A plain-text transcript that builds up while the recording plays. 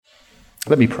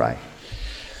Let me pray.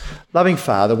 Loving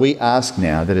Father, we ask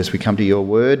now that as we come to your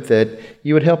word, that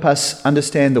you would help us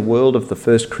understand the world of the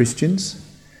first Christians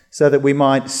so that we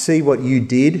might see what you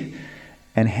did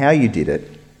and how you did it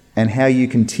and how you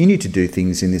continue to do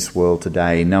things in this world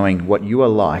today, knowing what you are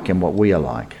like and what we are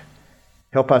like.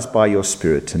 Help us by your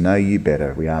Spirit to know you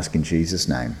better, we ask in Jesus'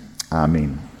 name.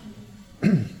 Amen.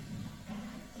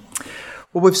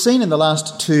 Well, we've seen in the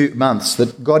last 2 months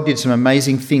that God did some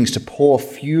amazing things to pour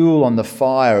fuel on the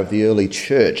fire of the early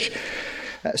church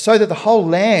so that the whole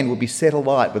land would be set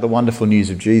alight with the wonderful news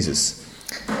of Jesus.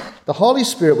 The Holy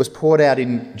Spirit was poured out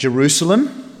in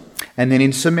Jerusalem and then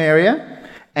in Samaria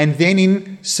and then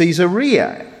in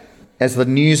Caesarea as the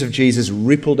news of Jesus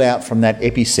rippled out from that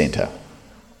epicentre.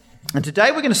 And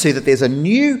today we're going to see that there's a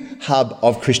new hub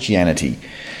of Christianity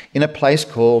in a place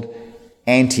called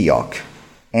Antioch.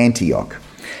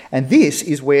 And this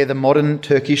is where the modern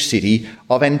Turkish city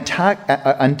of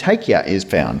Antakya is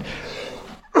found.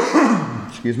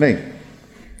 Excuse me.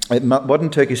 The modern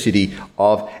Turkish city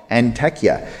of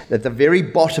Antakya, at the very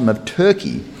bottom of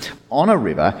Turkey, on a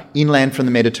river inland from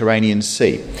the Mediterranean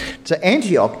Sea. So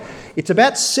Antioch, it's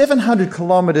about 700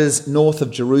 kilometres north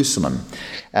of Jerusalem,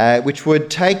 which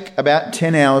would take about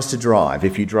 10 hours to drive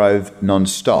if you drove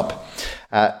non-stop.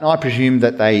 I presume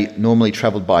that they normally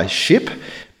travelled by ship,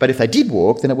 but if they did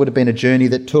walk, then it would have been a journey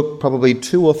that took probably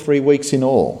 2 or 3 weeks in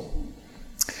all.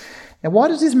 Now, why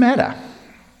does this matter?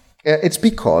 It's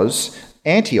because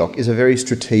Antioch is a very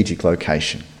strategic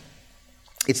location.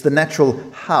 It's the natural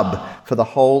hub for the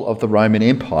whole of the Roman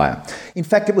Empire. In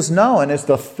fact, it was known as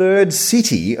the third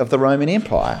city of the Roman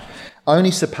Empire,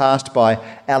 only surpassed by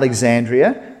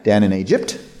Alexandria down in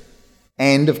Egypt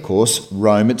and, of course,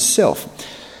 Rome itself.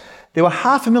 There were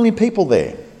 500,000 people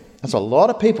there. That's a lot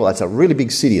of people. That's a really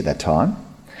big city at that time.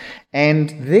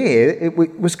 And there, it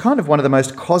was kind of one of the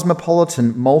most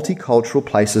cosmopolitan, multicultural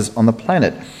places on the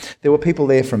planet. There were people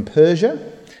there from Persia,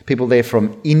 people there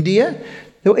from India,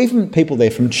 there were even people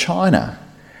there from China.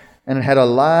 And it had a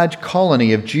large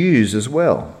colony of Jews as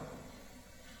well.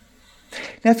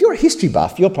 Now, if you're a history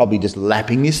buff, you're probably just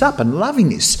lapping this up and loving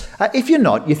this. If you're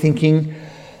not, you're thinking,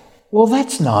 well,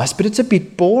 that's nice, but it's a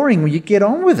bit boring when you get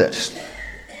on with it.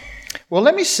 Well,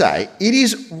 let me say, it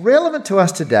is relevant to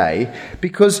us today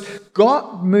because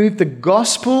God moved the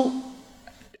gospel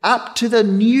up to the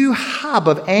new hub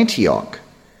of Antioch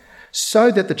so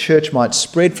that the church might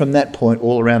spread from that point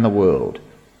all around the world.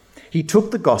 He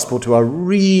took the gospel to a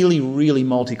really, really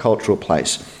multicultural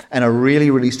place and a really,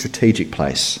 really strategic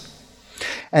place.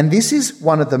 And this is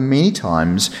one of the many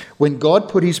times when God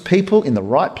put his people in the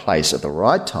right place at the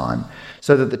right time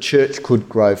so that the church could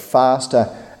grow faster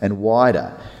and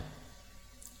wider.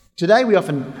 Today we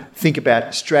often think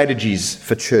about strategies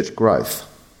for church growth.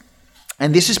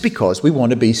 And this is because we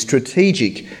want to be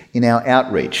strategic in our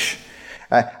outreach.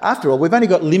 After all, we've only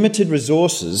got limited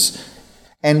resources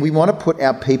and we want to put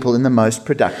our people in the most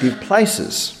productive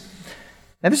places.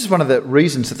 Now, this is one of the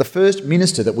reasons that the first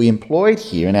minister that we employed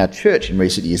here in our church in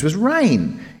recent years was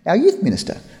Rain, our youth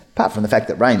minister. Apart from the fact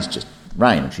that Rain's just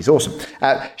Rain and she's awesome.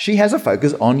 She has a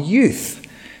focus on youth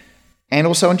and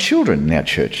also on children in our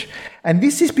church. And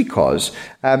this is because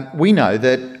we know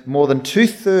that more than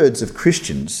 2/3 of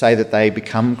Christians say that they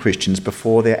become Christians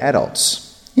before they're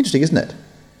adults. Interesting, isn't it?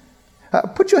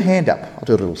 Put your hand up. I'll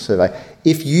do a little survey.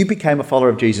 If you became a follower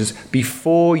of Jesus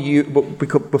before you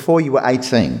were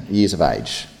 18 years of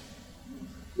age.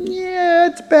 Yeah,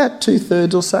 it's about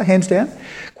 2/3 or so, hands down.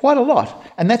 Quite a lot.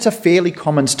 And that's a fairly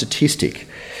common statistic.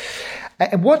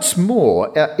 And what's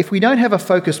more, if we don't have a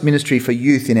focused ministry for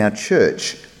youth in our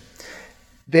church,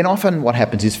 then often what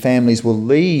happens is families will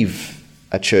leave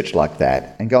a church like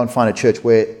that and go and find a church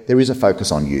where there is a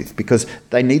focus on youth because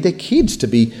they need their kids to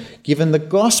be given the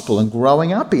gospel and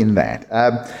growing up in that.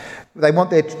 They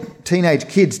want their teenage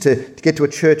kids to get to a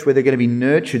church where they're going to be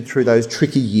nurtured through those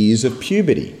tricky years of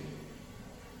puberty.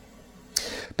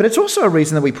 But it's also a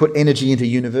reason that we put energy into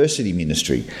university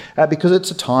ministry because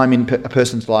it's a time in a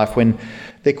person's life when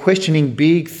they're questioning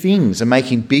big things and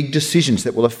making big decisions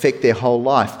that will affect their whole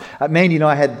life. Mandy and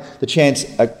I had the chance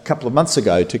a couple of months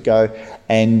ago to go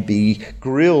and be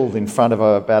grilled in front of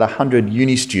about 100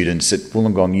 uni students at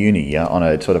Wollongong Uni on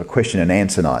a sort of a question and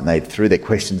answer night. And they threw their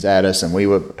questions at us and we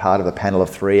were part of a panel of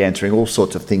 3 answering all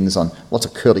sorts of things on lots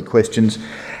of curly questions.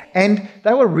 And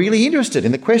they were really interested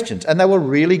in the questions, and they were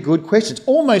really good questions,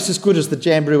 almost as good as the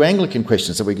Jamboree Anglican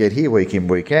questions that we get here week in,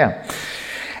 week out.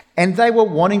 And they were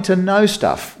wanting to know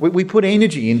stuff. We put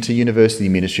energy into university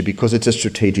ministry because it's a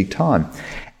strategic time.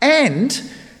 And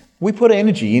we put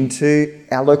energy into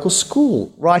our local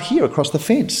school right here across the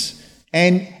fence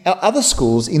and our other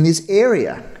schools in this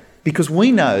area because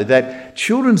we know that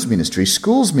children's ministry,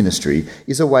 schools ministry,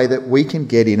 is a way that we can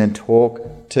get in and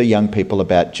talk to young people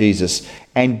about Jesus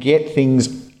and get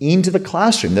things into the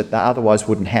classroom that they otherwise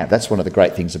wouldn't have. That's one of the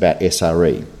great things about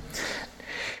SRE.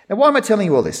 Now, why am I telling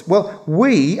you all this? Well,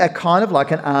 we are kind of like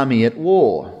an army at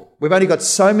war. We've only got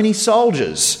so many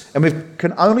soldiers and we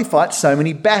can only fight so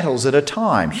many battles at a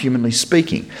time, humanly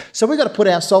speaking. So we've got to put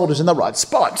our soldiers in the right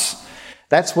spots.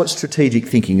 That's what strategic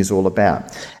thinking is all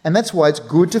about. And that's why it's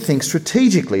good to think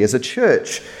strategically as a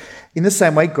church. In the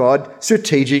same way God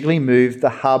strategically moved the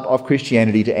hub of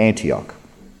Christianity to Antioch.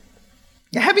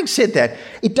 Now, having said that,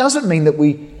 it doesn't mean that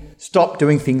we stop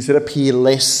doing things that appear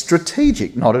less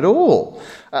strategic. Not at all.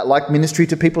 Like ministry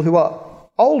to people who are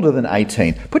older than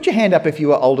 18. Put your hand up if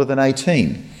you are older than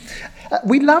 18.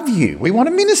 We love you. We want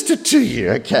to minister to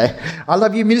you, okay? I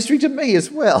love you ministering to me as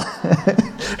well.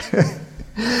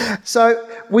 So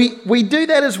we do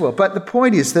that as well. But the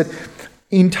point is that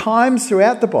in times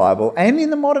throughout the Bible and in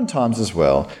the modern times as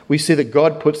well, we see that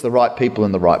God puts the right people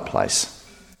in the right place.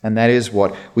 And that is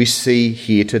what we see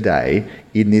here today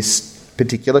in this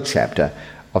particular chapter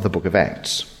of the book of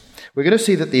Acts. We're going to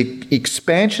see that the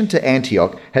expansion to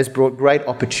Antioch has brought great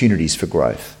opportunities for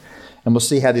growth. And we'll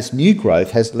see how this new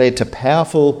growth has led to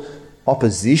powerful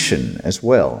opposition as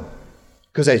well.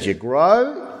 Because as you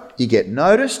grow, you get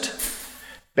noticed.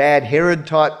 Bad Herod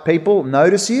type people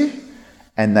notice you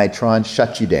and they try and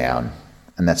shut you down.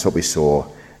 And that's what we saw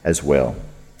as well.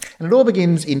 And it all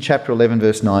begins in chapter 11,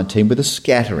 verse 19, with a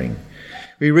scattering.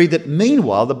 We read that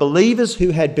meanwhile, the believers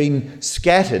who had been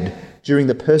scattered during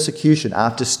the persecution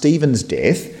after Stephen's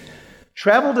death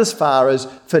travelled as far as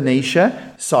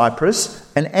Phoenicia, Cyprus,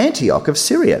 and Antioch of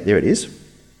Syria. There it is.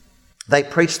 They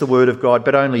preached the word of God,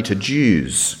 but only to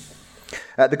Jews.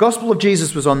 The gospel of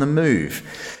Jesus was on the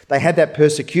move. They had that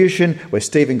persecution where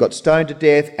Stephen got stoned to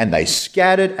death and they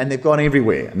scattered and they've gone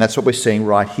everywhere. And that's what we're seeing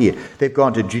right here. They've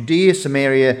gone to Judea,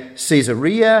 Samaria,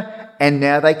 Caesarea, and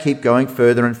now they keep going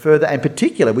further and further. In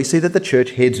particular, we see that the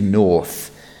church heads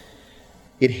north.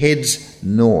 It heads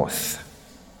north.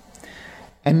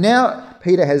 And now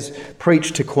Peter has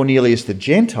preached to Cornelius the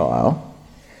Gentile.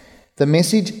 The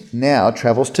message now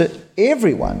travels to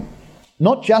everyone,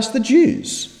 not just the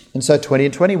Jews. And so 20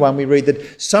 and 21, we read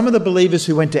that some of the believers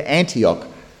who went to Antioch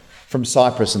from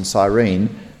Cyprus and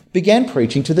Cyrene began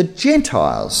preaching to the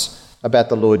Gentiles about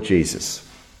the Lord Jesus.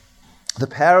 The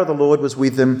power of the Lord was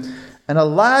with them, and a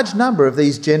large number of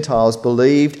these Gentiles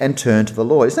believed and turned to the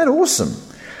Lord. Isn't that awesome?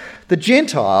 The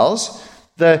Gentiles,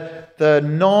 the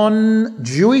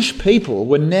non-Jewish people,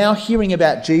 were now hearing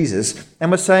about Jesus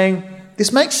and were saying,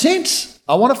 this makes sense.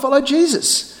 I want to follow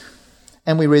Jesus.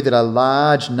 And we read that a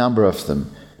large number of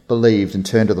them believed and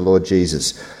turned to the Lord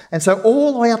Jesus. And so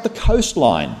all the way up the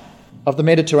coastline of the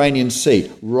Mediterranean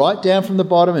Sea, right down from the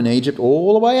bottom in Egypt,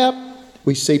 all the way up,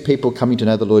 we see people coming to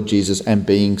know the Lord Jesus and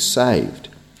being saved.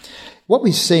 What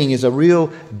we're seeing is a real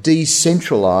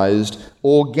decentralised,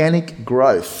 organic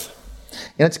growth.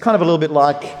 And it's kind of a little bit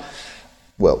like,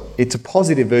 well, it's a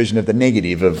positive version of the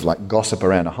negative of like gossip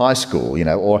around a high school,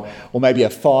 or maybe a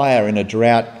fire in a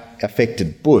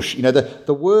drought-affected bush.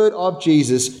 The word of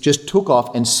Jesus just took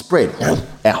off and spread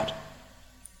out.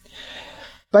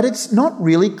 But it's not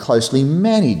really closely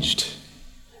managed.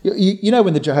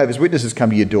 When the Jehovah's Witnesses come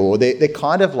to your door, they're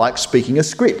kind of like speaking a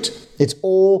script. It's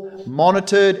all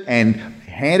monitored and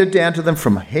handed down to them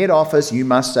from head office. You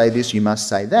must say this, you must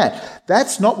say that.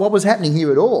 That's not what was happening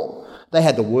here at all. They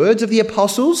had the words of the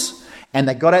apostles and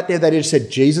they got out there, they just said,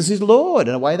 Jesus is Lord,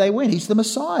 and away they went. He's the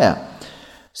Messiah.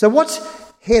 So what's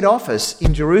head office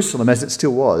in Jerusalem, as it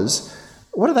still was,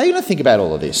 what are they going to think about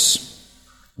all of this?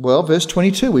 Well, verse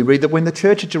 22, we read that when the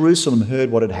church at Jerusalem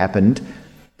heard what had happened,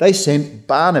 they sent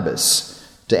Barnabas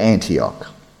to Antioch.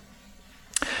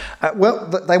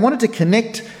 They wanted to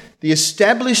connect the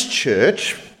established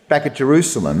church back at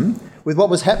Jerusalem with what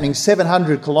was happening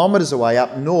 700 kilometres away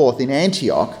up north in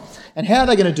Antioch. And how are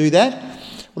they going to do that?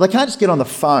 Well, they can't just get on the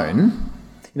phone.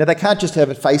 They can't just have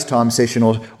a FaceTime session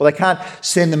or they can't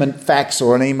send them a fax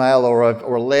or an email or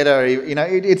a letter.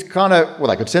 It's kind of, well,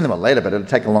 they could send them a letter, but it'll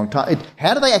take a long time.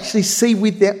 How do they actually see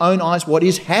with their own eyes what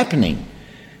is happening?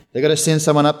 They've got to send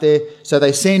someone up there. So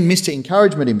they send Mr.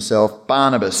 Encouragement himself,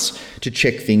 Barnabas, to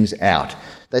check things out.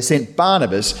 They sent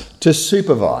Barnabas to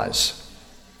supervise.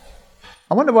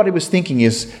 I wonder what he was thinking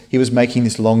as he was making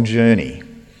this long journey.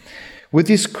 Would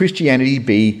this Christianity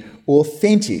be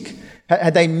authentic?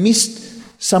 Had they missed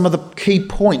some of the key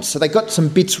points? So they got some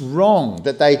bits wrong,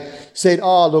 that they said,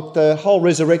 oh, look, the whole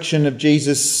resurrection of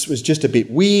Jesus was just a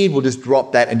bit weird. We'll just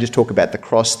drop that and just talk about the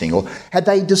cross thing. Or had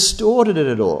they distorted it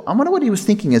at all? I wonder what he was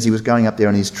thinking as he was going up there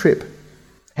on his trip.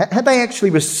 Had they actually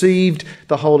received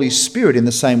the Holy Spirit in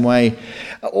the same way,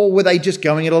 or were they just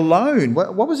going it alone?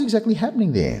 What was exactly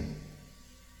happening there?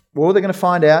 Well, they're going to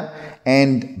find out,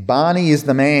 and Barney is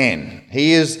the man.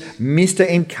 He is Mr.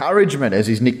 Encouragement, as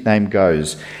his nickname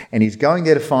goes, and he's going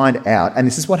there to find out. And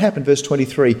this is what happened, verse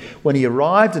 23. When he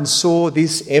arrived and saw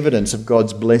this evidence of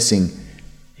God's blessing,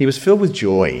 he was filled with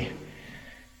joy,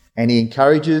 and he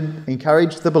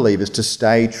encouraged the believers to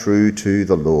stay true to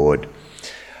the Lord.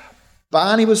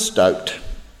 Barney was stoked.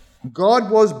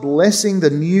 God was blessing the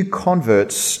new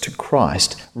converts to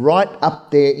Christ right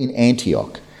up there in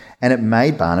Antioch. And it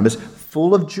made Barnabas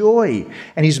full of joy.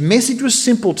 And his message was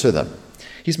simple to them.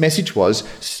 His message was,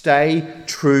 stay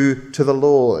true to the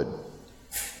Lord.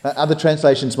 Other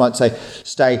translations might say,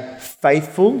 stay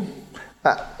faithful.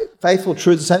 Faithful,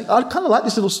 true, the same. I kind of like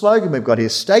this little slogan we've got here,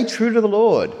 stay true to the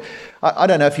Lord. I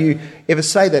don't know if you ever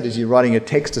say that as you're writing a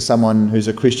text to someone who's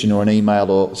a Christian, or an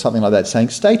email or something like that, saying,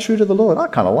 stay true to the Lord. I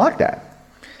kind of like that.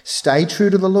 Stay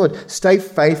true to the Lord. Stay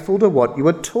faithful to what you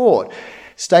were taught.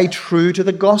 Stay true to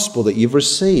the gospel that you've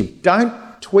received. Don't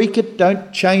tweak it,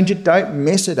 don't change it, don't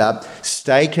mess it up.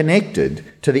 Stay connected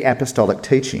to the apostolic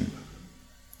teaching.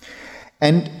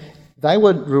 And they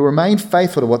would remain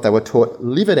faithful to what they were taught,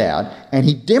 live it out, and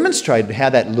he demonstrated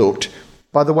how that looked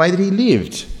by the way that he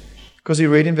lived. Because we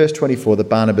read in verse 24 that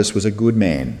Barnabas was a good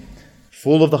man,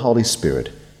 full of the Holy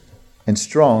Spirit, and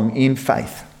strong in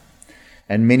faith.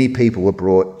 And many people were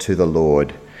brought to the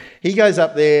Lord. He goes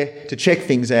up there to check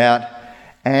things out,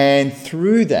 and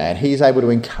through that, he's able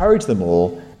to encourage them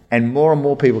all, and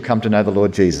more people come to know the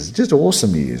Lord Jesus. It's just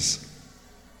awesome news.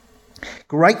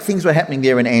 Great things were happening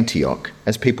there in Antioch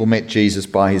as people met Jesus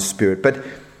by his Spirit. But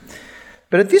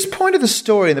at this point of the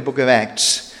story in the book of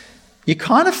Acts, you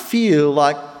kind of feel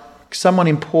like someone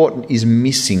important is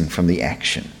missing from the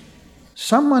action.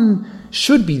 Someone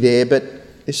should be there, but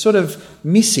is sort of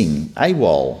missing,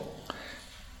 AWOL,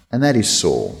 and that is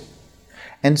Saul.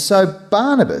 And so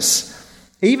Barnabas,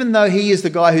 even though he is the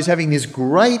guy who's having this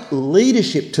great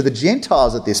leadership to the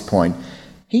Gentiles at this point,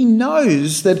 he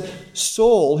knows that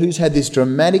Saul, who's had this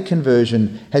dramatic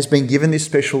conversion, has been given this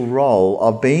special role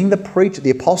of being the preacher, the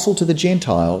apostle to the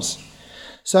Gentiles.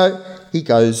 So he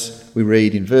goes, we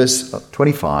read in verse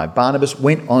 25, Barnabas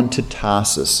went on to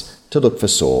Tarsus to look for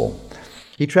Saul.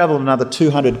 He travelled another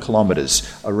 200 kilometres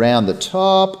around the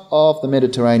top of the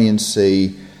Mediterranean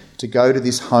Sea to go to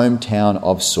this hometown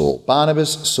of Saul.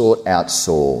 Barnabas sought out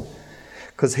Saul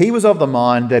because he was of the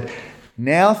mind that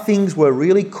now things were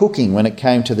really cooking when it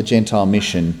came to the Gentile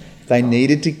mission. They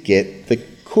needed to get the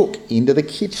cook into the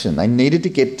kitchen. They needed to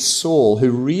get Saul, who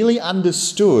really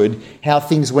understood how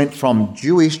things went from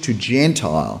Jewish to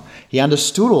Gentile. He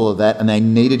understood all of that, and they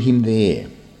needed him there.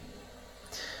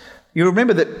 You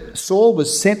remember that Saul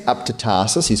was sent up to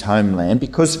Tarsus, his homeland,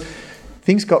 because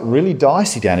things got really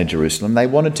dicey down in Jerusalem. They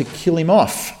wanted to kill him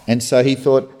off. And so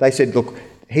they said, look,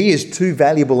 he is too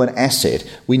valuable an asset.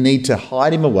 We need to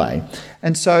hide him away.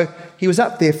 And so he was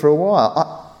up there for a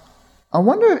while. I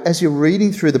wonder, as you're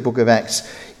reading through the book of Acts,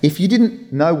 if you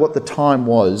didn't know what the time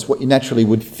was, what you naturally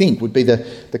would think would be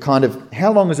the kind of,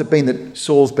 how long has it been that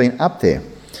Saul's been up there?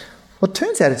 Well, it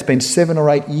turns out it's been 7 or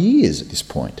 8 years at this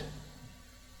point.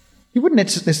 You wouldn't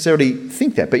necessarily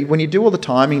think that, but when you do all the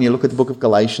timing, you look at the book of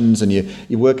Galatians and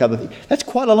you work other things, that's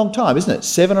quite a long time, isn't it?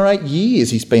 7 or 8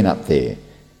 years he's been up there.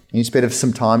 And he spent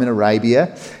some time in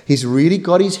Arabia. He's really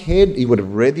got his head, he would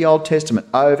have read the Old Testament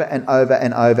over and over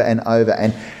and over and over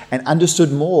and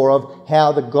understood more of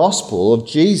how the gospel of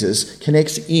Jesus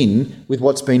connects in with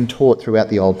what's been taught throughout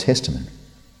the Old Testament.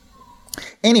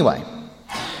 Anyway,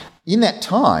 in that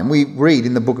time, we read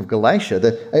in the book of Galatians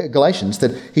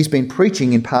that he's been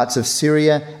preaching in parts of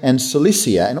Syria and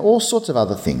Cilicia and all sorts of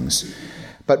other things.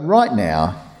 But right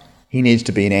now, he needs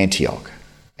to be in Antioch.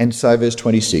 And so, verse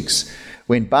 26,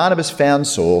 when Barnabas found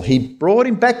Saul, he brought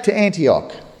him back to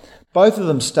Antioch. Both of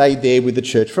them stayed there with the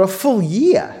church for a full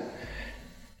year,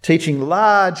 teaching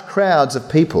large crowds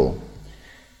of people.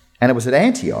 And it was at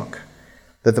Antioch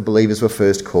that the believers were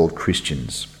first called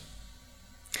Christians.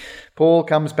 Paul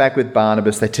comes back with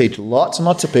Barnabas. They teach lots and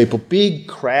lots of people, big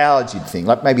crowds, you'd think,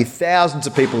 like maybe thousands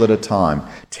of people at a time.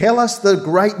 Tell us the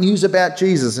great news about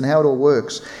Jesus and how it all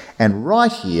works. And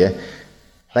right here,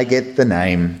 we get the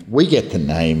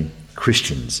name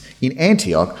Christians. In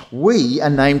Antioch, we are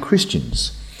named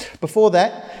Christians. Before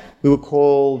that, we were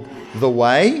called the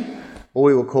Way, or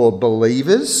we were called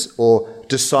believers, or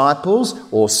disciples,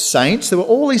 or saints. There were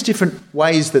all these different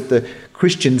ways that the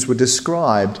Christians were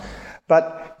described.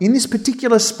 But in this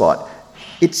particular spot,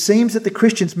 it seems that the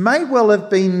Christians may well have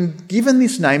been given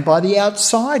this name by the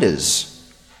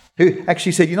outsiders, who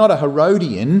actually said, you're not a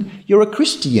Herodian, you're a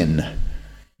Christian.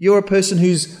 You're a person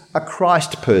who's a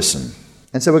Christ person.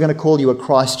 And so we're going to call you a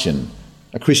Christian.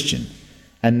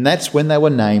 And that's when they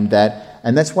were named that,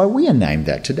 and that's why we are named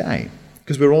that today,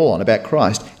 because we're all on about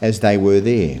Christ as they were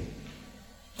there.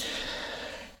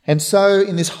 And so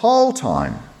in this whole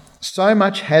time, so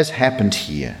much has happened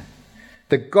here.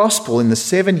 The gospel in the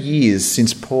 7 years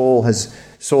since Paul has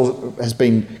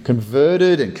been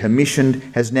converted and commissioned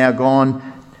has now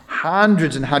gone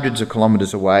hundreds and hundreds of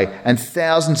kilometres away, and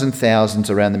thousands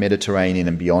around the Mediterranean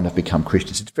and beyond have become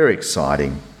Christians. It's very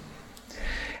exciting.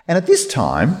 And at this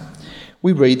time,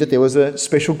 we read that there was a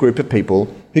special group of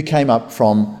people who came up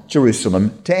from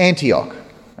Jerusalem to Antioch.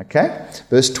 Okay?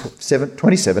 Verse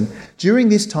 27. During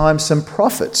this time, some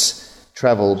prophets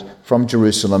travelled from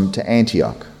Jerusalem to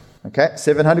Antioch. Okay?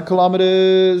 700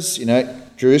 kilometres,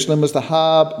 Jerusalem was the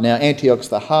hub. Now Antioch's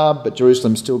the hub, but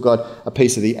Jerusalem's still got a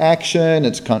piece of the action.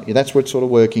 That's where it's sort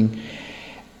of working.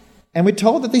 And we're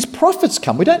told that these prophets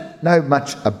come. We don't know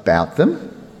much about them,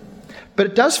 but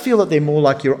it does feel that they're more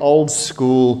like your old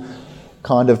school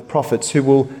kind of prophets who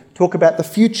will talk about the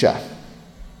future.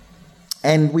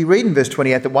 And we read in verse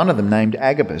 28 that one of them, named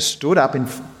Agabus, stood up in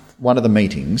one of the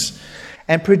meetings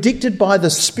and predicted by the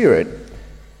Spirit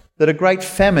that a great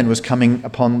famine was coming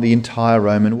upon the entire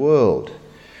Roman world.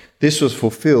 This was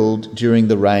fulfilled during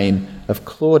the reign of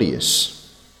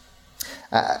Claudius.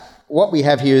 What we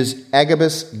have here is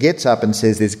Agabus gets up and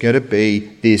says there's going to be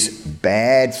this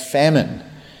bad famine.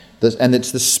 And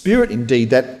it's the Spirit indeed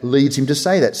that leads him to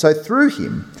say that. So through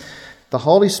him, the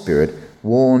Holy Spirit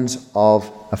warns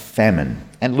of a famine.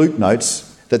 And Luke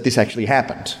notes that this actually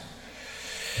happened.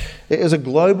 It was a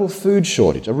global food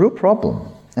shortage, a real problem,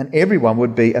 and everyone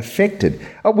would be affected.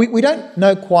 We don't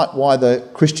know quite why the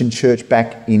Christian church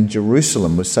back in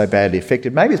Jerusalem was so badly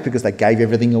affected. Maybe it's because they gave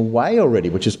everything away already,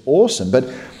 which is awesome. But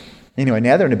anyway,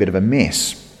 now they're in a bit of a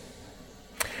mess.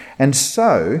 And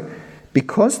so,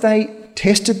 because they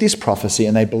tested this prophecy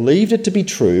and they believed it to be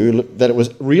true, that it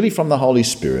was really from the Holy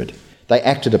Spirit, they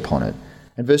acted upon it.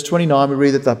 In verse 29, we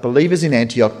read that the believers in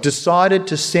Antioch decided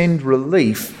to send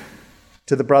relief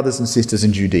to the brothers and sisters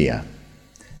in Judea,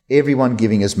 everyone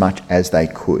giving as much as they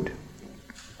could.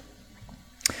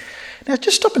 Now,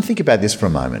 just stop and think about this for a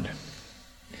moment.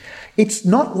 It's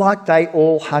not like they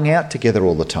all hung out together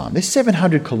all the time. They're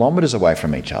 700 kilometres away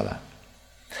from each other.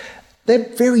 They're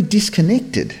very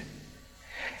disconnected.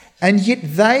 And yet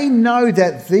they know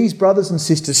that these brothers and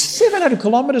sisters, 700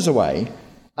 kilometres away,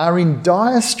 are in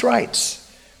dire straits.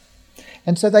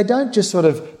 And so they don't just sort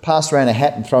of pass around a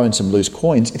hat and throw in some loose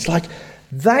coins. It's like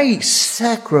they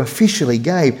sacrificially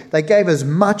gave. They gave as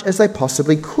much as they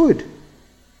possibly could.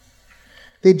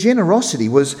 Their generosity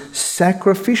was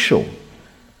sacrificial.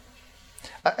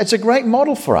 It's a great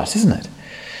model for us, isn't it?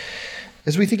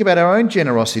 As we think about our own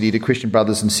generosity to Christian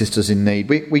brothers and sisters in need,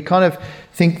 we kind of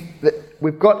think that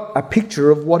we've got a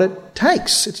picture of what it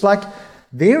takes. It's like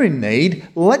they're in need,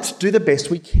 let's do the best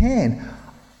we can.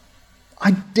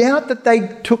 I doubt that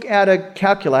they took out a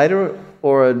calculator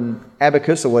or an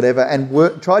abacus or whatever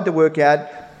and tried to work out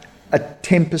a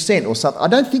 10% or something. I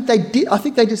don't think they did. I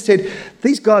think they just said,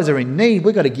 these guys are in need,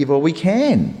 we've got to give all we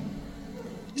can.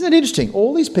 Isn't it interesting?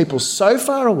 All these people so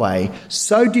far away,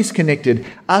 so disconnected,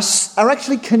 are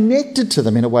actually connected to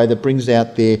them in a way that brings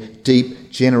out their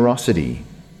deep generosity.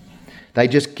 They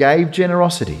just gave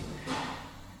generosity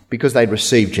because they'd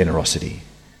received generosity.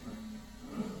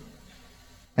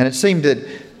 And it seemed that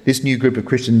this new group of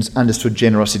Christians understood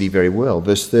generosity very well.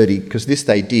 Verse 30, because this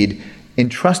they did,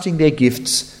 entrusting their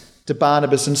gifts to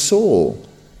Barnabas and Saul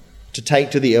to take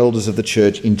to the elders of the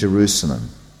church in Jerusalem.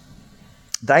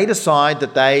 They decide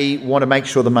that they want to make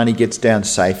sure the money gets down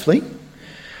safely.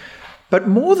 But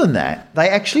more than that, they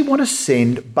actually want to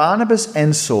send Barnabas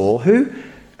and Saul, who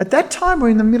at that time were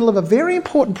in the middle of a very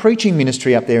important preaching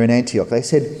ministry up there in Antioch. They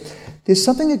said, there's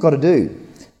something they've got to do.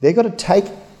 They've got to take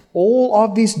all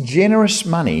of this generous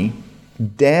money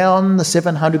down the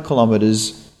 700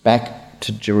 kilometres back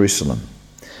to Jerusalem.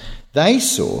 They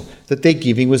saw that their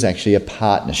giving was actually a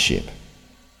partnership.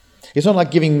 It's not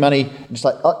like giving money, it's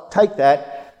like, oh, take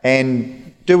that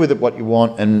and do with it what you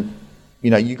want, and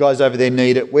you guys over there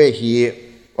need it, we're here,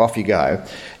 off you go.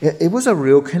 It was a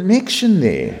real connection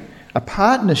there, a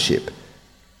partnership.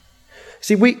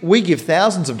 See, we give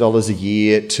thousands of dollars a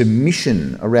year to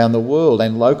mission around the world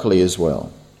and locally as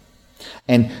well.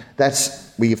 And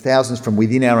we give thousands from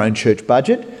within our own church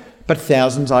budget, but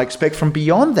thousands I expect from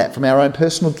beyond that, from our own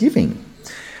personal giving.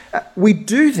 We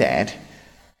do that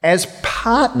as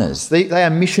partners. They are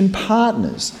mission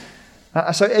partners.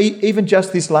 So even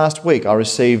just this last week, I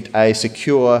received a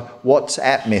secure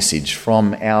WhatsApp message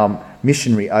from our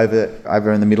missionary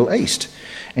over in the Middle East.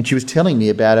 And she was telling me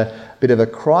about bit of a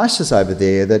crisis over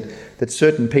there, that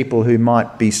certain people who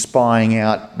might be spying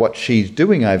out what she's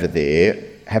doing over there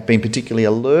have been particularly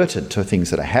alerted to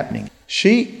things that are happening.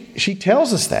 She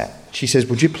tells us that. She says,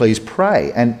 would you please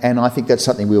pray? And I think that's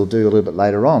something we'll do a little bit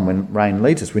later on when Rain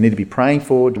leads us. We need to be praying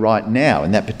for right now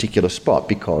in that particular spot,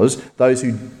 because those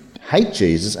who hate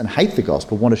Jesus and hate the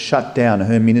gospel want to shut down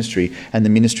her ministry and the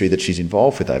ministry that she's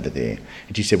involved with over there.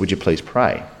 And she said, would you please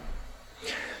pray?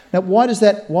 Now, why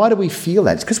do we feel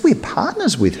that? It's because we're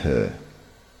partners with her.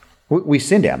 We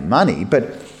send our money,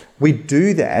 but we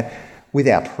do that with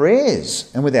our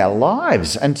prayers and with our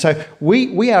lives. And so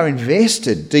we are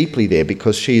invested deeply there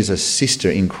because she is a sister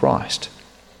in Christ.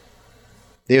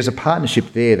 There's a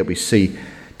partnership there that we see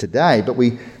today, but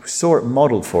we saw it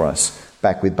modelled for us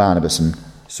back with Barnabas and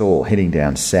Saul heading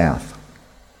down south.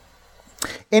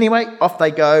 Anyway, off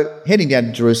they go, heading down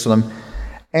to Jerusalem,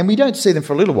 and we don't see them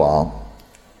for a little while.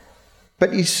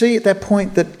 But you see at that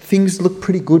point that things look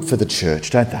pretty good for the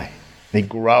church, don't they? They're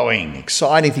growing,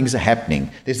 exciting things are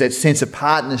happening. There's that sense of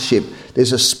partnership.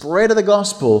 There's a spread of the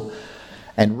gospel.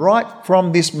 And right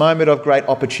from this moment of great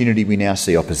opportunity, we now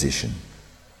see opposition.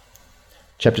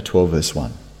 Chapter 12, verse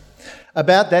 1.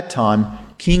 About that time,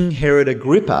 King Herod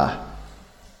Agrippa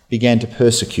began to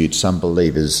persecute some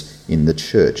believers in the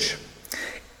church.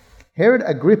 Herod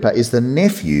Agrippa is the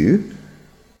nephew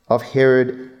of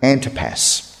Herod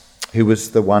Antipas, who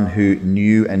was the one who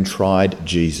knew and tried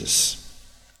Jesus.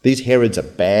 These Herods are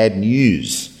bad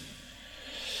news.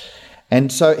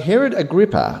 And so Herod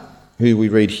Agrippa, who we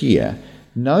read here,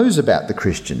 knows about the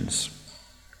Christians.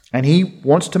 And he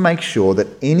wants to make sure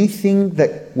that anything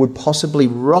that would possibly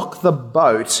rock the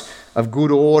boat of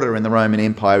good order in the Roman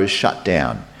Empire is shut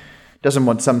down. Doesn't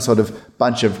want some sort of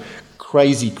bunch of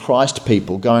crazy Christ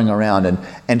people going around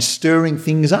and stirring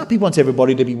things up. He wants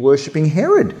everybody to be worshipping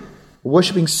Herod,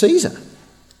 worshipping Caesar.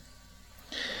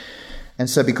 And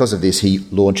so because of this, he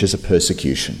launches a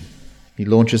persecution. And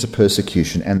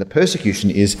the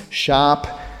persecution is sharp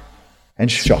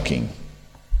and shocking.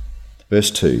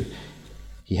 Verse 2,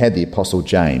 he had the apostle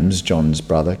James, John's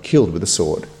brother, killed with a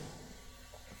sword.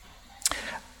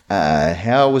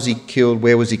 How was he killed?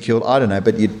 Where was he killed? I don't know,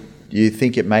 but you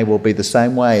think it may well be the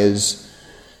same way as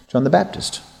John the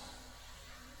Baptist.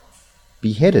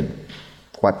 Beheaded,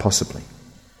 quite possibly.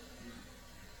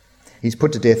 He's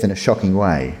put to death in a shocking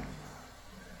way.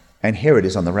 And Herod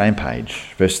is on the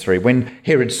rampage. Verse 3, when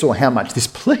Herod saw how much this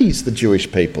pleased the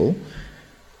Jewish people,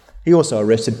 he also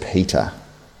arrested Peter.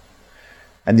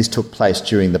 And this took place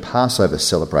during the Passover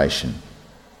celebration.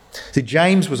 See,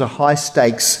 James was a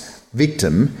high-stakes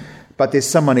victim, but there's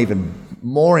someone even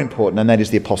more important, and that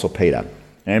is the Apostle Peter.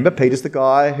 Remember, Peter's the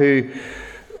guy who,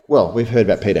 well, we've heard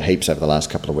about Peter heaps over the last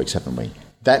couple of weeks, haven't we?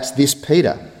 That's this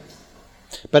Peter.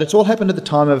 But it's all happened at the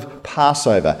time of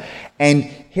Passover. And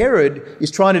Herod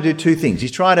is trying to do two things.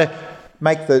 He's trying to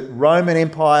make the Roman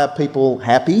Empire people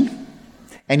happy,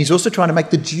 and he's also trying to make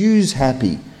the Jews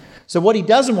happy. So what he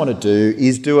doesn't want to do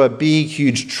is do a big,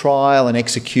 huge trial and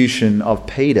execution of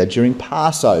Peter during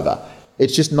Passover.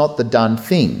 It's just not the done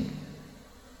thing.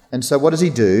 And so what does he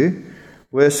do?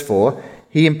 Verse 4,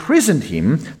 he imprisoned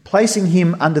him, placing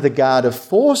him under the guard of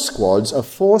 4 squads of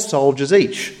 4 soldiers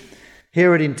each.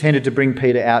 Herod intended to bring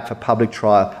Peter out for public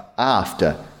trial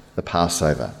after the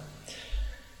Passover.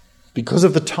 Because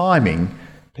of the timing,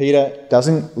 Peter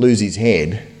doesn't lose his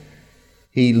head,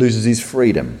 he loses his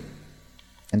freedom.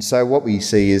 And so what we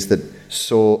see is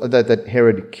that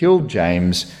Herod killed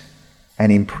James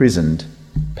and imprisoned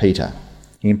Peter.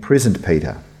 He imprisoned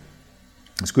Peter.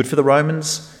 It was good for the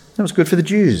Romans, and it was good for the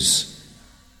Jews.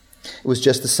 It was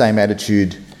just the same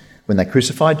attitude when they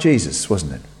crucified Jesus,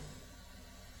 wasn't it?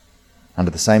 Under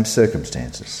the same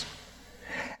circumstances.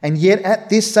 And yet at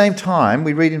this same time,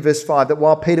 we read in verse 5 that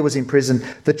while Peter was in prison,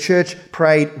 the church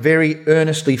prayed very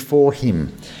earnestly for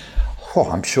him. Oh,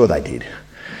 I'm sure they did.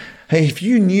 If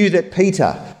you knew that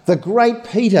Peter, the great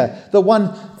Peter, the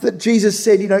one that Jesus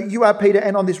said, you are Peter,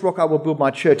 and on this rock I will build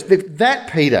my church. That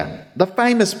Peter, the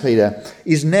famous Peter,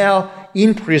 is now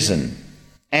in prison.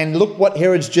 And look what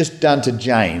Herod's just done to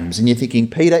James. And you're thinking,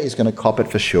 Peter is going to cop it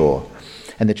for sure.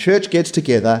 And the church gets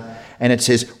together and it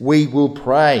says, we will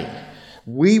pray.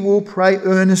 We will pray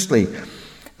earnestly.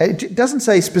 It doesn't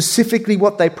say specifically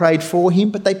what they prayed for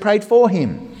him, but they prayed for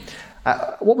him.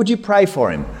 What would you pray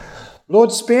for him?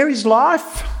 Lord, spare his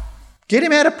life. Get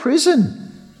him out of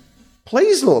prison.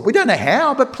 Please, Lord. We don't know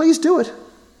how, but please do it.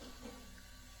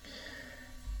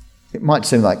 It might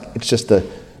seem like it's just the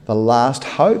last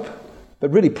hope, but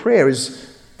really prayer is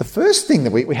the first thing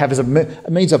that we have as a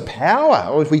means of power.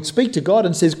 Or if we speak to God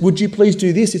and says, would you please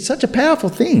do this? It's such a powerful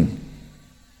thing.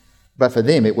 But for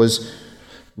them, it was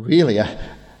really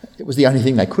It was the only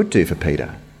thing they could do for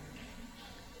Peter.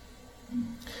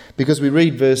 Because we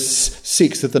read verse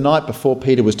 6 that the night before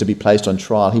Peter was to be placed on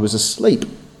trial, he was asleep,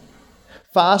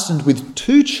 fastened with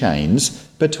 2 chains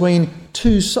between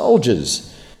 2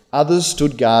 soldiers. Others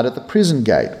stood guard at the prison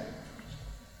gate.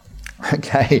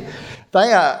 Okay,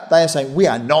 they are saying, we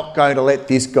are not going to let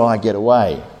this guy get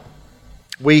away.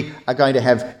 We are going to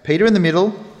have Peter in the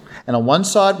middle, and on one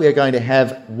side we are going to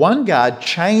have one guard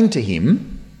chained to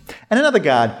him and another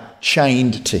guard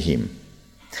chained to him.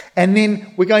 And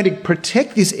then we're going to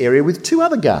protect this area with 2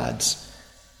 other guards.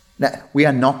 Now, we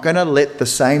are not going to let the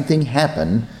same thing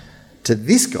happen to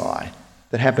this guy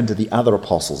that happened to the other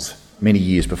apostles many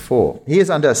years before. He is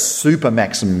under super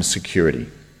maximum security.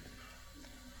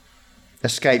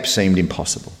 Escape seemed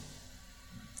impossible,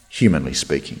 humanly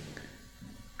speaking.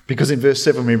 Because in verse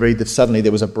 7 we read that suddenly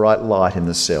there was a bright light in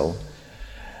the cell,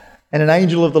 and an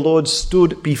angel of the Lord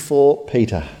stood before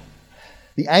Peter.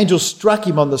 The angel struck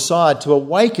him on the side to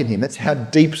awaken him. That's how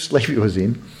deep sleep he was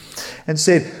in. And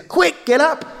said, "Quick, get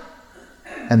up!"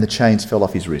 And the chains fell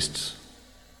off his wrists.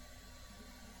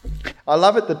 I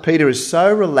love it that Peter is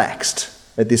so relaxed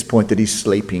at this point that he's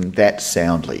sleeping that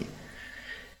soundly.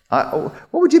 What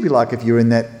would you be like if you were in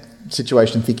that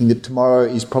situation thinking that tomorrow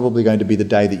is probably going to be the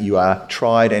day that you are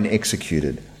tried and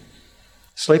executed?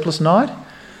 Sleepless night?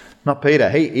 Not Peter.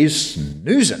 He is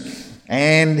snoozing.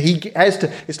 And he has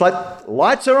to, it's like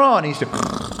lights are on.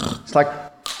 It's like,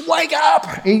 wake up.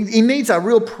 He needs a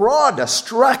real prod, a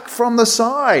struck from the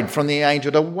side from the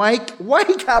angel to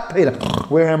wake up, Peter.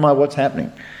 Where am I? What's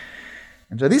happening?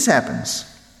 And so this happens.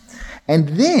 And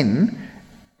then,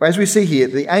 as we see here,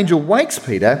 the angel wakes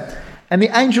Peter and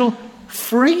the angel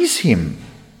frees him.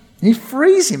 He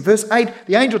frees him. Verse 8,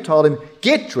 the angel told him,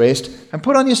 "Get dressed and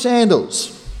put on your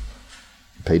sandals."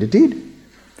 Peter did.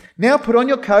 "Now put on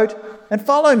your coat and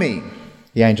follow me,"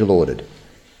 the angel ordered.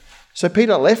 So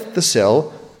Peter left the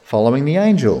cell following the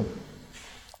angel.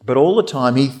 But all the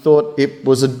time he thought it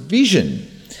was a vision.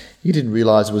 He didn't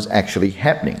realise it was actually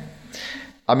happening.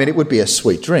 I mean, it would be a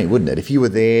sweet dream, wouldn't it? If you were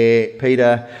there,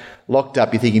 Peter, locked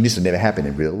up, you're thinking this would never happen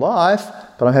in real life,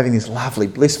 but I'm having this lovely,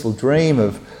 blissful dream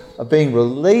of being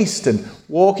released and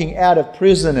walking out of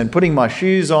prison and putting my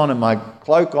shoes on and my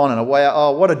cloak on and away.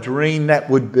 Oh, what a dream that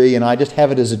would be, and I just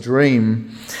have it as a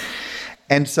dream.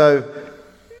 And so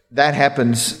that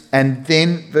happens. And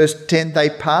then, verse 10, they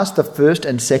passed the first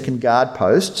and second guard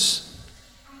posts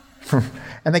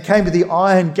and they came to the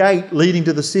iron gate leading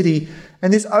to the city,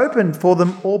 and this opened for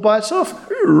them all by itself.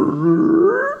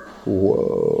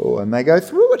 Whoa, and they go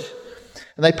through it.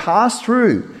 And they passed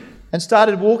through and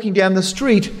started walking down the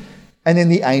street, and then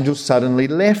the angel suddenly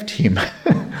left him.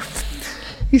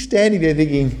 He's standing there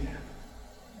thinking,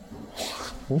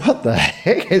 what the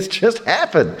heck has just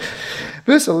happened?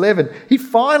 Verse 11, he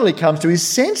finally comes to his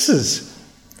senses.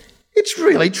 "It's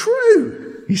really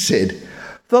true," he said.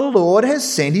 "The Lord has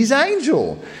sent his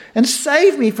angel and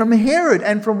saved me from Herod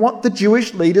and from what the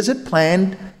Jewish leaders had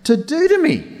planned to do to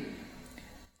me.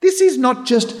 This is not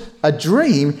just a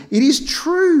dream, it is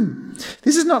true.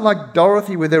 This is not like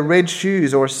Dorothy with her red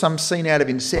shoes or some scene out of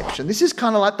Inception. This is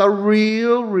kind of like the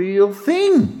real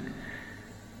thing."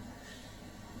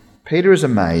 Peter is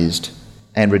amazed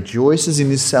and rejoices in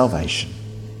his salvation.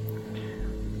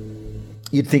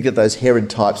 You'd think that those Herod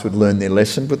types would learn their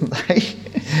lesson, wouldn't they?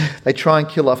 They try and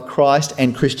kill off Christ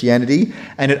and Christianity,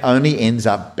 and it only ends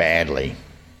up badly.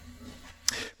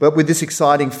 But with this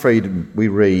exciting freedom, we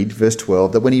read, verse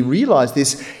 12, that when he realised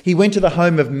this, he went to the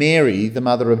home of Mary, the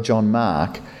mother of John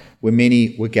Mark, where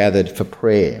many were gathered for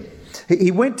prayer.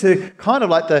 He went to kind of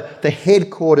like the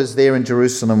headquarters there in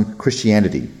Jerusalem,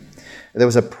 Christianity. There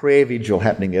was a prayer vigil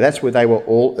happening there. That's where they were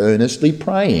all earnestly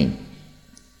praying.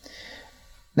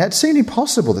 Now, it seemed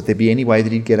impossible that there'd be any way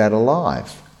that he'd get out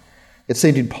alive. It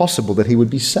seemed impossible that he would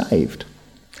be saved.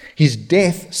 His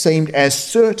death seemed as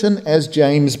certain as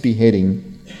James'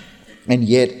 beheading, and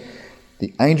yet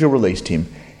the angel released him,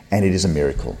 and it is a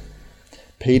miracle.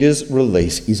 Peter's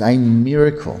release is a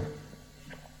miracle.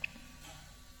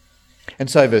 And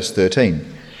so, verse 13,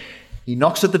 he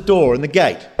knocks at the door in the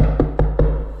gate,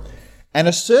 and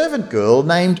a servant girl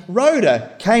named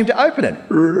Rhoda came to open it.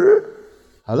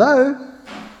 Hello?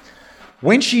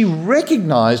 When she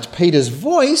recognised Peter's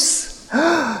voice,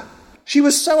 she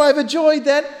was so overjoyed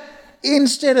that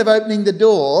instead of opening the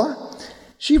door,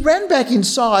 she ran back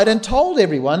inside and told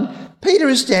everyone, "Peter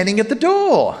is standing at the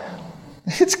door."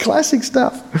 It's classic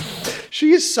stuff.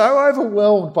 She is so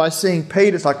overwhelmed by seeing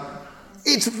Peter. It's like,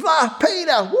 "It's the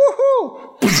Peter!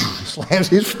 Woohoo!" Slams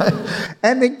his face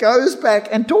and then goes back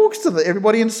and talks to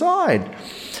everybody inside.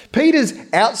 Peter's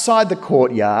outside the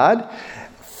courtyard,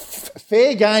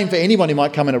 fair game for anyone who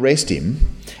might come and arrest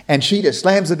him. And she just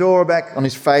slams the door back on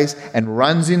his face and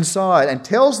runs inside and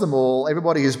tells them all,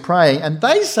 everybody who's praying, and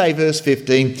they say, verse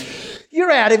 15,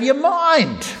 "You're out of your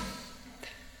mind."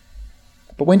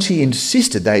 But when she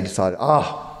insisted, they decided,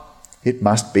 it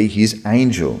must be his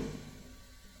angel.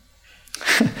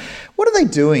 What are they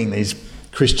doing, these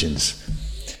Christians?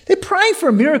 They're praying for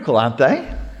a miracle, aren't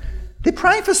they? They're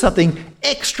praying for something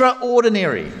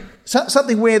extraordinary.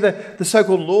 Something where the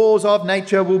so-called laws of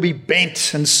nature will be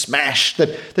bent and smashed,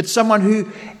 that someone who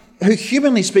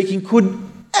humanly speaking could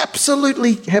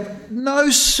absolutely have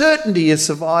no certainty of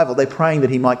survival, they're praying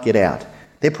that he might get out.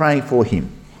 They're praying for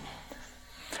him.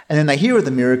 And then they hear of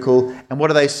the miracle, and what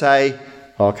do they say?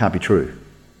 Oh, it can't be true.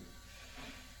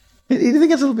 You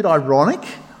think it's a little bit ironic?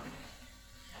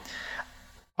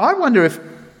 I wonder if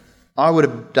I would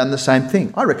have done the same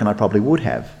thing. I reckon I probably would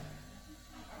have.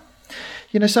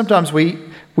 You know, sometimes we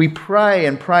pray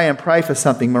and pray and pray for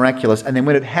something miraculous, and then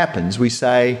when it happens, we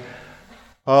say,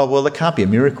 oh, well, it can't be a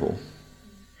miracle.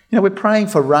 You know, we're praying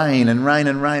for rain and rain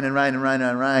and rain and rain and rain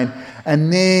and rain,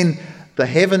 and then the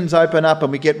heavens open up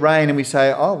and we get rain and we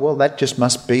say, oh, well, that just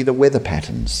must be the weather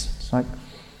patterns. It's like,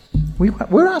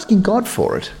 we're asking God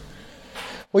for it.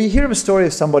 Well, you hear of a story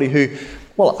of somebody who,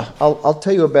 well, I'll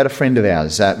tell you about a friend of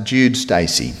ours, Jude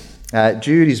Stacey.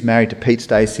 Jude is married to Pete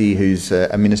Stacey, who's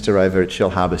a minister over at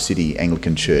Shellharbour City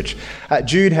Anglican Church.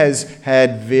 Jude has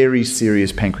had very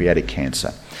serious pancreatic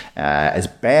cancer, as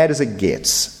bad as it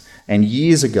gets. And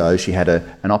years ago, she had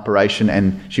an operation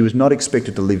and she was not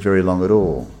expected to live very long at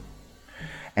all.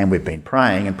 And we've been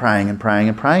praying and praying and praying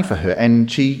and praying for her,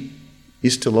 and she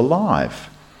is still alive.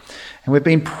 And we've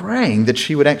been praying that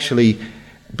she would actually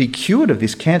be cured of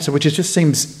this cancer, which just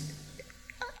seems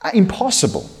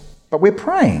impossible. But we're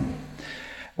praying.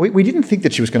 We didn't think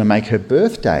that she was going to make her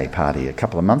birthday party a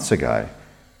couple of months ago.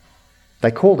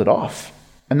 They called it off,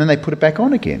 and then they put it back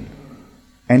on again.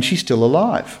 And she's still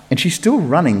alive. And she's still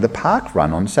running the park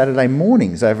run on Saturday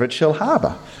mornings over at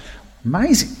Shellharbour.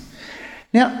 Amazing.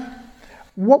 Now,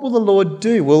 what will the Lord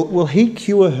do? Will he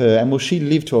cure her and will she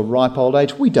live to a ripe old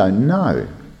age? We don't know.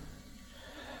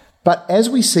 But as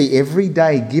we see every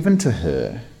day given to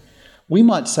her, we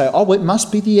might say, oh, well, it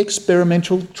must be the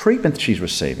experimental treatment she's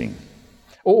receiving.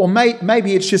 Or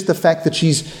maybe it's just the fact that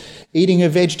she's eating her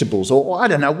vegetables. Or I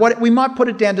don't know. We might put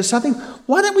it down to something.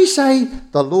 Why don't we say,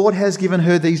 the Lord has given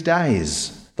her these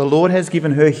days. The Lord has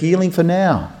given her healing for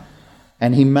now.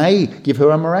 And he may give her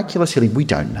a miraculous healing. We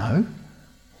don't know.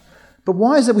 But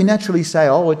why is it we naturally say,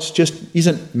 oh, it's just,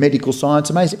 isn't medical science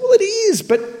amazing? Well, it is,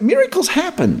 but miracles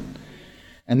happen.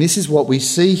 And this is what we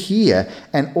see here.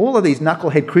 And all of these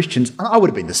knucklehead Christians, I would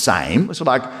have been the same. It's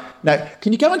like, no,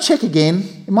 can you go and check again?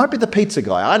 It might be the pizza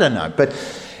guy, I don't know.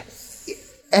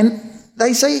 And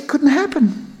they say it couldn't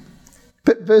happen.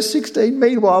 But verse 16,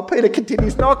 meanwhile, Peter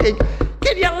continues knocking.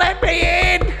 Can you let me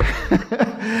in?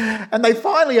 And they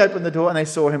finally opened the door and they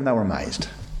saw him and they were amazed.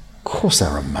 Of course they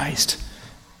were amazed.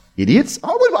 Idiots.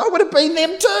 I would have been them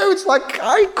too. It's like,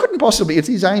 I couldn't possibly. It's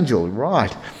his angel,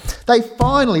 right? They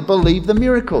finally believe the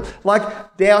miracle.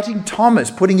 Like doubting Thomas,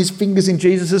 putting his fingers in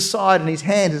Jesus' side and his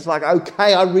hand. It's like,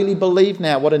 okay, I really believe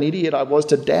now. What an idiot I was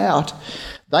to doubt.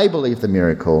 They believe the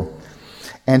miracle.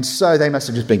 And so they must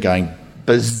have just been going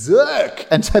berserk.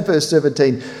 And so verse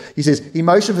 17, he says, he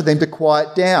motioned for them to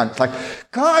quiet down. It's like,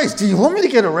 guys, do you want me to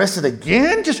get arrested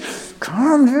again? Just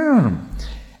calm down.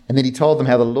 And then he told them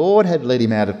how the Lord had led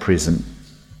him out of prison.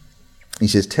 He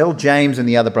says, tell James and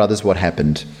the other brothers what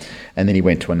happened. And then he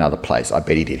went to another place. I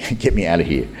bet he did. Get me out of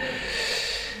here.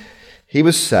 He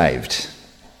was saved.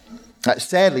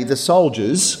 Sadly, the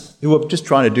soldiers, who were just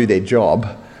trying to do their job,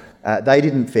 they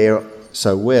didn't fare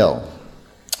so well.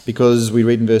 Because we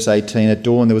read in verse 18, at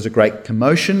dawn there was a great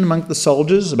commotion among the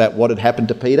soldiers about what had happened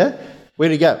to Peter. Where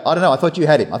did he go? I don't know. I thought you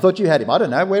had him. I don't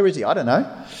know. Where is he? I don't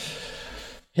know.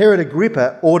 Herod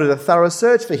Agrippa ordered a thorough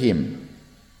search for him.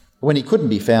 When he couldn't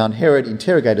be found, Herod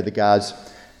interrogated the guards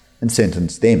and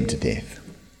sentenced them to death.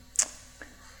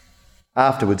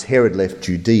 Afterwards, Herod left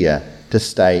Judea to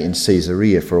stay in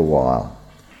Caesarea for a while.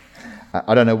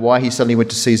 I don't know why he suddenly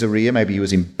went to Caesarea. Maybe he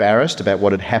was embarrassed about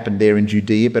what had happened there in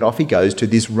Judea, but off he goes to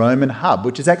this Roman hub,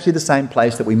 which is actually the same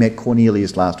place that we met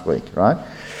Cornelius last week, right?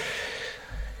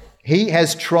 He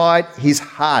has tried his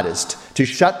hardest to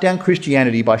shut down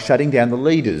Christianity by shutting down the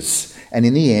leaders. And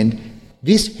in the end,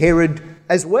 this Herod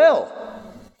as well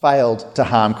failed to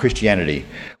harm Christianity.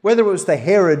 Whether it was the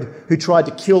Herod who tried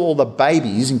to kill all the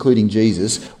babies, including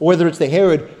Jesus, or whether it's the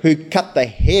Herod who cut the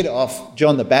head off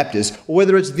John the Baptist, or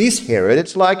whether it's this Herod,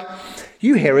 it's like,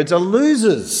 you Herods are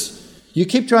losers. You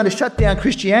keep trying to shut down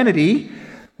Christianity.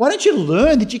 Why don't you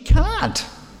learn that you can't?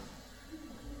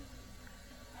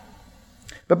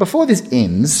 But before this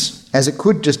ends, as it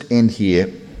could just end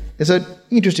here, there's an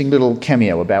interesting little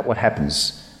cameo about what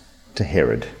happens to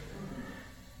Herod.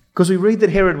 Because we read that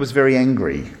Herod was very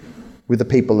angry with the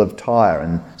people of Tyre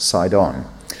and Sidon.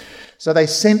 So they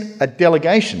sent a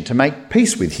delegation to make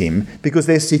peace with him because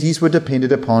their cities were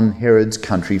dependent upon Herod's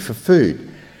country for food.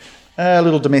 A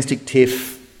little domestic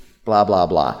tiff, blah, blah,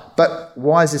 blah. But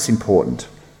why is this important?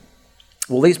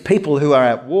 Well, these people who are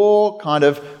at war kind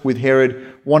of with Herod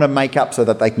want to make up so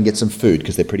that they can get some food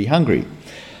because they're pretty hungry.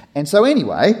 And so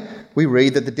anyway, we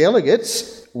read that the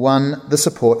delegates won the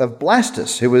support of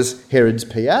Blastus, who was Herod's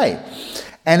PA.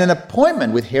 And an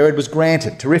appointment with Herod was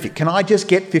granted. Terrific. Can I just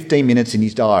get 15 minutes in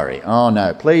his diary? Oh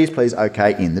no, please,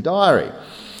 okay, in the diary.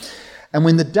 And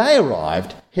when the day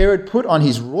arrived, Herod put on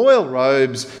his royal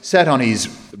robes, sat on his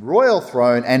royal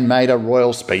throne and made a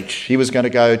royal speech. He was going to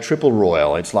go triple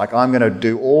royal. It's like, I'm going to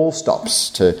do all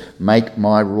stops to make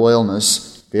my royalness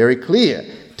very clear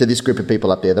to this group of people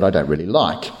up there that I don't really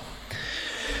like.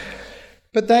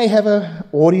 But they have an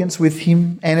audience with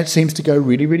him and it seems to go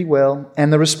really, really well.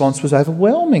 And the response was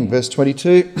overwhelming. Verse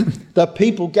 22, the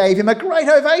people gave him a great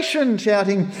ovation,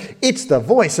 shouting, "It's the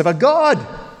voice of a god,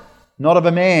 not of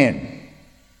a man."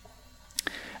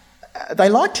 They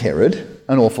liked Herod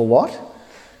an awful lot.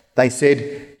 They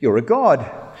said, "You're a god."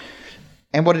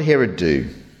 And what did Herod do?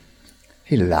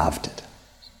 He loved it.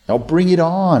 "I'll bring it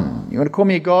on. You want to call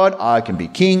me a god? I can be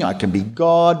king, I can be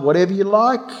God, whatever you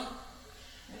like."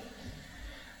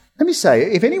 Let me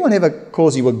say, if anyone ever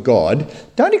calls you a god,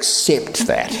 don't accept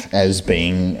that as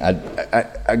being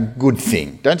a good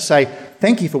thing. Don't say,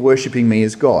 "Thank you for worshipping me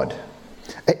as God."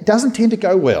 It doesn't tend to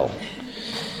go well.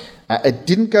 It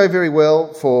didn't go very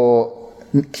well for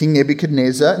King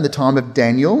Nebuchadnezzar in the time of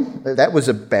Daniel. That was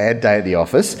a bad day at the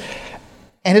office.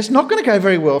 And it's not going to go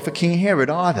very well for King Herod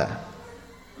either.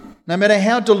 No matter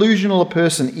how delusional a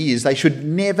person is, they should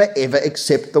never ever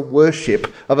accept the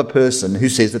worship of a person who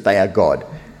says that they are God.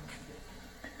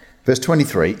 Verse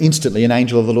 23, instantly an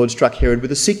angel of the Lord struck Herod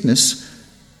with a sickness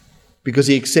because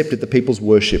he accepted the people's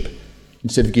worship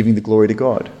instead of giving the glory to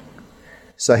God.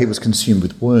 So he was consumed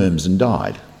with worms and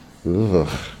died. Ugh.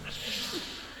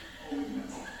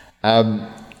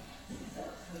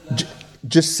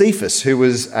 Josephus, who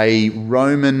was a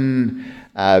Roman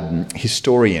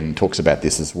historian, talks about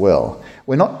this as well.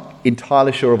 We're not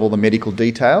entirely sure of all the medical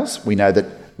details. We know that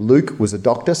Luke was a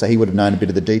doctor, so he would have known a bit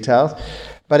of the details.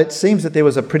 But it seems that there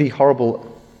was a pretty horrible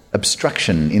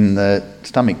obstruction in the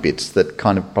stomach bits that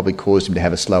kind of probably caused him to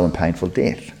have a slow and painful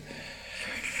death.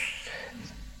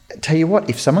 Tell you what,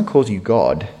 if someone calls you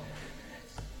God,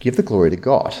 give the glory to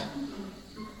God.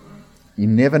 You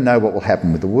never know what will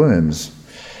happen with the worms.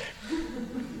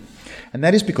 And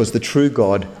that is because the true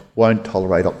God won't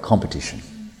tolerate competition.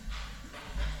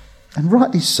 And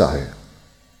rightly so.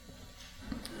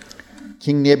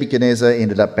 King Nebuchadnezzar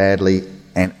ended up badly,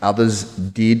 and others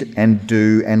did and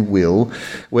do and will,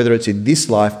 whether it's in this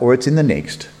life or it's in the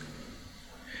next.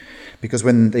 Because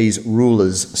when these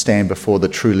rulers stand before the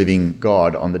true living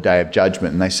God on the day of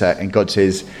judgment and they say, and God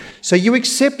says, "So you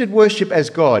accepted worship as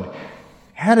God.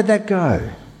 How did that go?"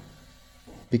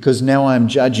 "Because now I am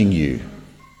judging you."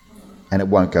 And it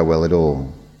won't go well at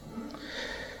all.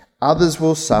 Others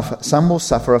will suffer, some will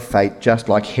suffer a fate just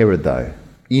like Herod though,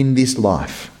 in this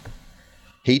life.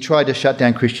 He tried to shut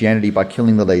down Christianity by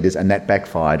killing the leaders and that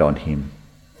backfired on him.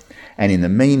 And in the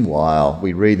meanwhile,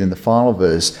 we read in the final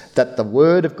verse that the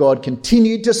word of God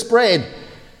continued to spread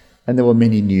and there were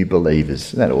many new believers.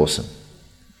 Isn't that awesome?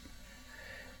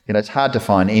 You know, it's hard to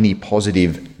find any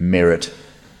positive merit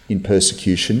in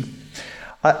persecution.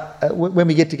 When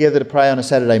we get together to pray on a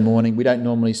Saturday morning, we don't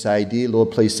normally say, "Dear Lord,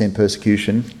 please send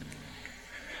persecution."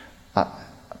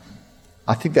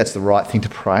 I think that's the right thing to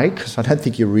pray because I don't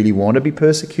think you really want to be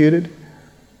persecuted.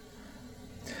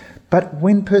 But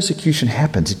when persecution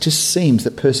happens, it just seems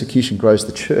that persecution grows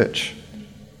the church.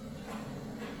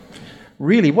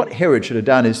 Really, what Herod should have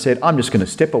done is said, "I'm just going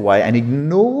to step away and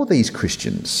ignore these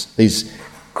Christians. These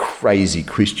crazy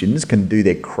Christians can do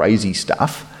their crazy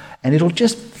stuff and it'll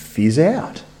just fizz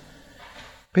out."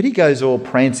 But he goes all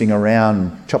prancing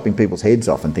around, chopping people's heads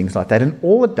off and things like that, and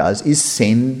all it does is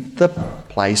send the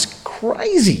place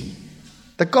crazy.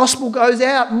 The gospel goes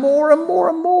out more and more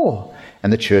and more,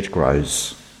 and the church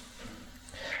grows.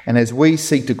 And as we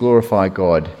seek to glorify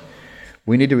God,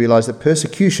 we need to realise that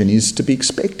persecution is to be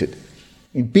expected,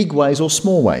 in big ways or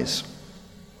small ways.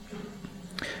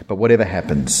 But whatever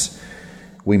happens,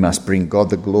 we must bring God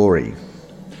the glory,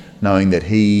 knowing that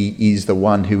He is the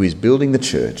one who is building the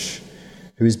church,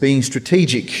 who is being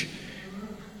strategic,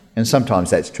 and sometimes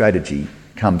that strategy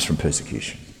comes from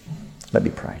persecution. Let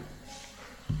me pray.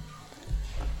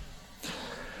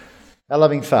 Our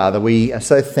loving Father, we are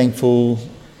so thankful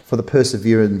for the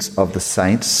perseverance of the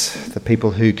saints, the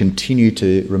people who continue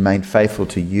to remain faithful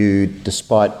to you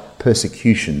despite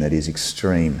persecution that is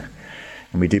extreme.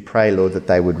 And we do pray, Lord, that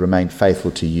they would remain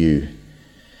faithful to you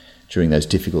during those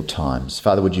difficult times.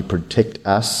 Father, would you protect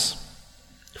us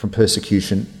from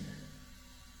persecution,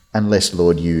 unless,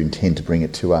 Lord, you intend to bring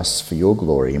it to us for your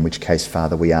glory, in which case,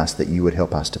 Father, we ask that you would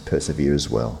help us to persevere as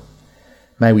well.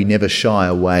 May we never shy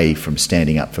away from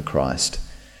standing up for Christ.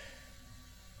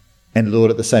 And Lord,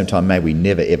 at the same time, may we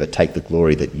never ever take the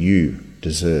glory that you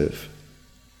deserve.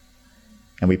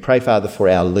 And we pray, Father, for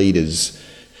our leaders,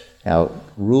 our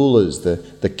rulers,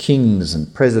 the kings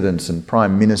and presidents and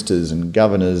prime ministers and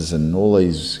governors and all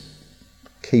these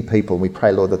key people. We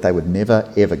pray, Lord, that they would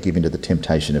never ever give into the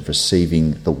temptation of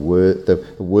receiving the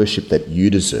worship that you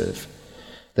deserve,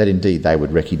 that indeed they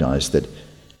would recognise that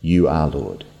you are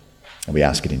Lord. And we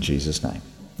ask it in Jesus' name.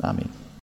 Amen.